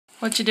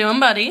What you doing,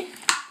 buddy?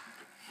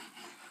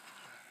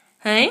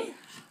 Hey?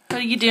 What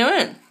are you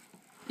doing?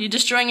 You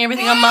destroying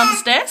everything on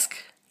Mum's desk?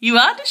 You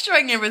are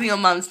destroying everything on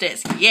Mum's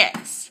desk,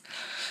 yes.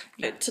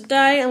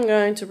 Today I'm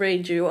going to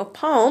read you a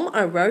poem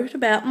I wrote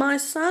about my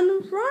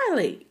son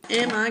Riley.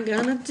 Am I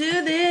gonna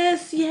do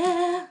this?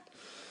 Yeah.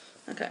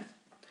 Okay.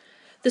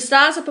 The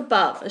stars up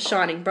above are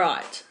shining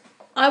bright.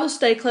 I will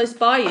stay close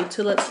by you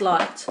till it's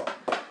light.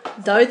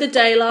 Though the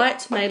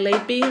daylight may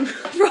lead me...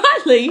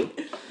 Riley!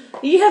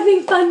 Are you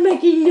having fun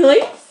making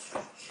noise?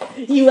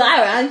 You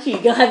are, aren't you?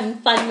 You're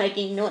having fun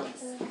making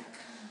noise.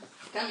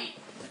 Come here.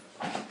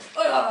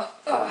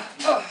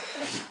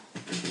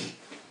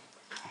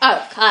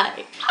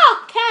 Okay.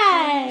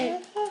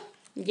 Okay.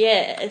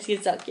 Yes,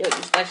 you're so cute.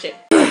 You splash it.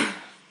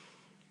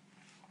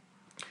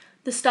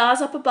 The stars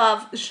up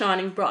above are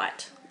shining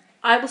bright.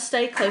 I will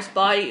stay close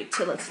by you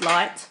till it's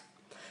light.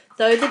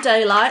 Though the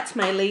daylight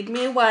may lead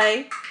me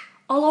away,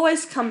 I'll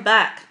always come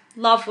back.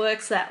 Love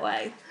works that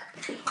way.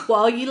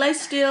 While you lay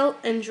still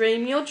and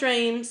dream your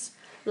dreams,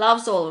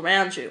 love's all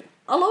around you.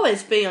 I'll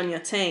always be on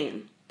your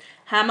team.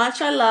 How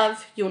much I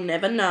love, you'll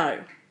never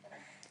know.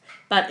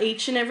 But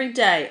each and every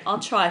day I'll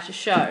try to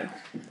show.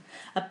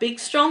 A big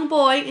strong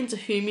boy into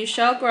whom you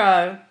shall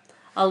grow.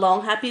 A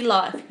long happy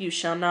life you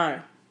shall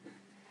know.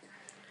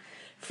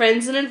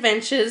 Friends and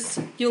adventures,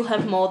 you'll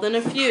have more than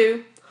a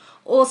few.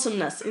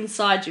 Awesomeness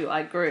inside you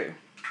I grew.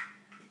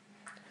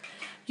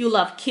 You'll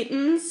love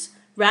kittens,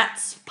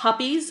 rats,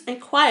 puppies and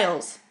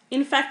quails.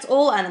 In fact,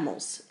 all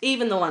animals,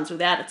 even the ones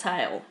without a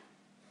tail.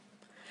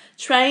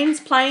 Trains,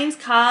 planes,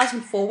 cars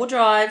and four-wheel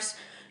drives,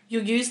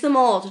 you'll use them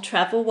all to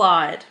travel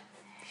wide.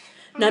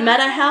 No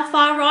matter how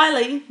far,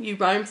 Riley, you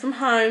roam from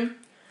home,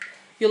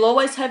 you'll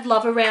always have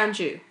love around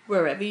you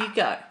wherever you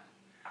go.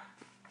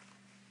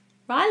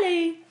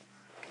 Riley,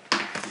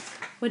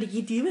 what are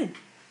you doing?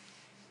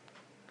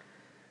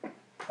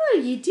 What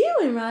are you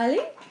doing, Riley?